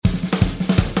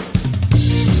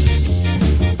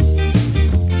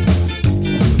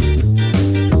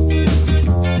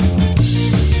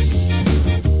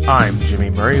I'm Jimmy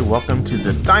Murray. Welcome to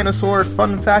the Dinosaur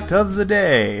Fun Fact of the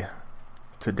Day.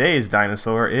 Today's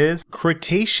dinosaur is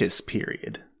Cretaceous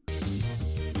period.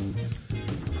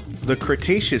 The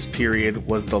Cretaceous period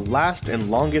was the last and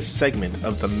longest segment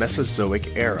of the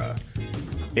Mesozoic era.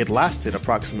 It lasted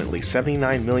approximately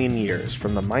 79 million years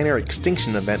from the minor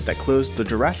extinction event that closed the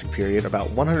Jurassic period about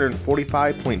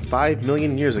 145.5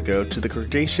 million years ago to the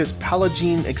Cretaceous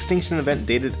Paleogene extinction event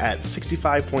dated at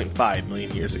 65.5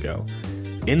 million years ago.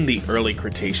 In the early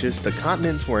Cretaceous, the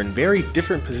continents were in very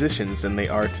different positions than they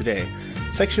are today.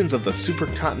 Sections of the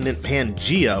supercontinent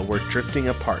Pangaea were drifting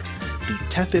apart. The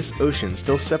Tethys Ocean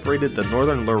still separated the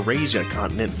northern Laurasia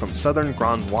continent from southern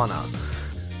Gondwana.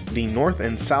 The North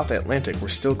and South Atlantic were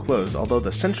still closed, although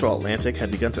the Central Atlantic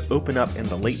had begun to open up in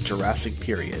the late Jurassic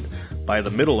period. By the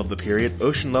middle of the period,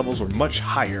 ocean levels were much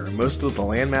higher. Most of the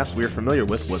landmass we are familiar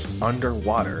with was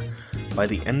underwater. By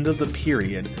the end of the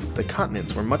period, the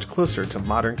continents were much closer to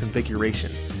modern configuration.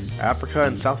 Africa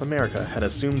and South America had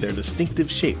assumed their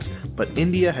distinctive shapes, but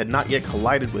India had not yet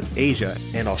collided with Asia,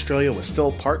 and Australia was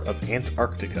still part of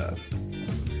Antarctica.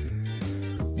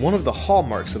 One of the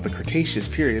hallmarks of the Cretaceous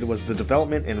period was the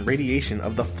development and radiation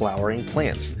of the flowering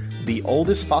plants. The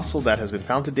oldest fossil that has been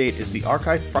found to date is the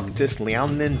Archaefructus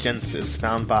liaonensis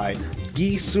found by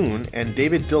Guy Sun and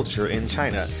David Dilcher in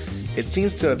China. It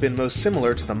seems to have been most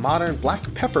similar to the modern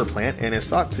black pepper plant and is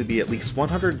thought to be at least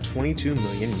 122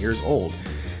 million years old.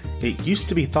 It used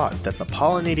to be thought that the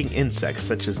pollinating insects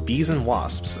such as bees and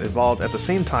wasps evolved at the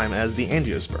same time as the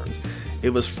angiosperms.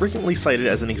 It was frequently cited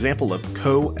as an example of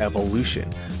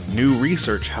co-evolution. New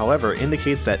research, however,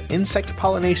 indicates that insect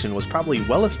pollination was probably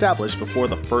well established before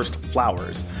the first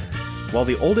flowers. While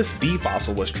the oldest bee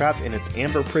fossil was trapped in its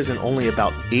amber prison only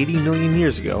about 80 million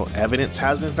years ago, evidence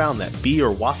has been found that bee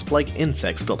or wasp-like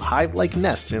insects built hive-like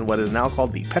nests in what is now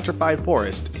called the Petrified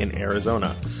Forest in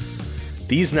Arizona.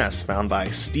 These nests, found by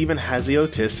Stephen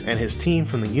Haziotis and his team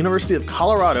from the University of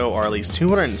Colorado, are at least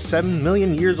 207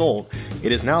 million years old.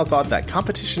 It is now thought that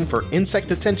competition for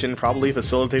insect attention probably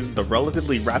facilitated the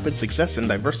relatively rapid success and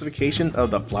diversification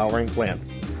of the flowering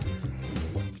plants.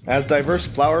 As diverse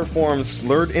flower forms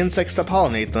lured insects to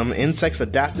pollinate them, insects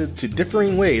adapted to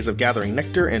differing ways of gathering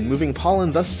nectar and moving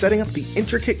pollen, thus setting up the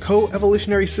intricate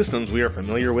co-evolutionary systems we are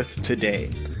familiar with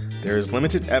today. There is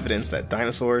limited evidence that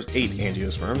dinosaurs ate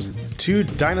angiosperms. Two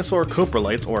dinosaur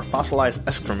coprolites, or fossilized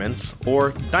excrements,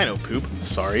 or dino poop,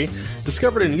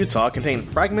 discovered in Utah contain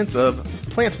fragments of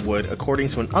plant wood according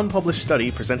to an unpublished study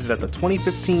presented at the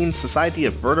 2015 Society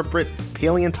of Vertebrate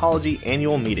Paleontology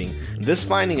annual meeting. This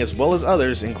finding, as well as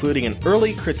others, including an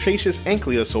early Cretaceous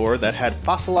ankylosaur that had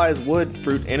fossilized wood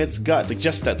fruit in its gut,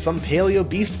 suggests that some paleo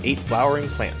beast ate flowering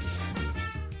plants.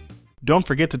 Don't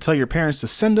forget to tell your parents to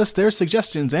send us their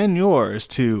suggestions and yours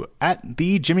to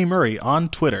 @TheJimmyMurray on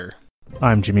Twitter.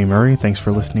 I'm Jimmy Murray. Thanks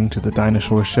for listening to The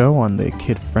Dinosaur Show on the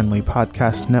Kid-Friendly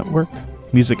Podcast Network.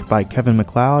 Music by Kevin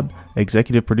MacLeod.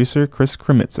 Executive producer Chris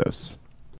Kremitzos.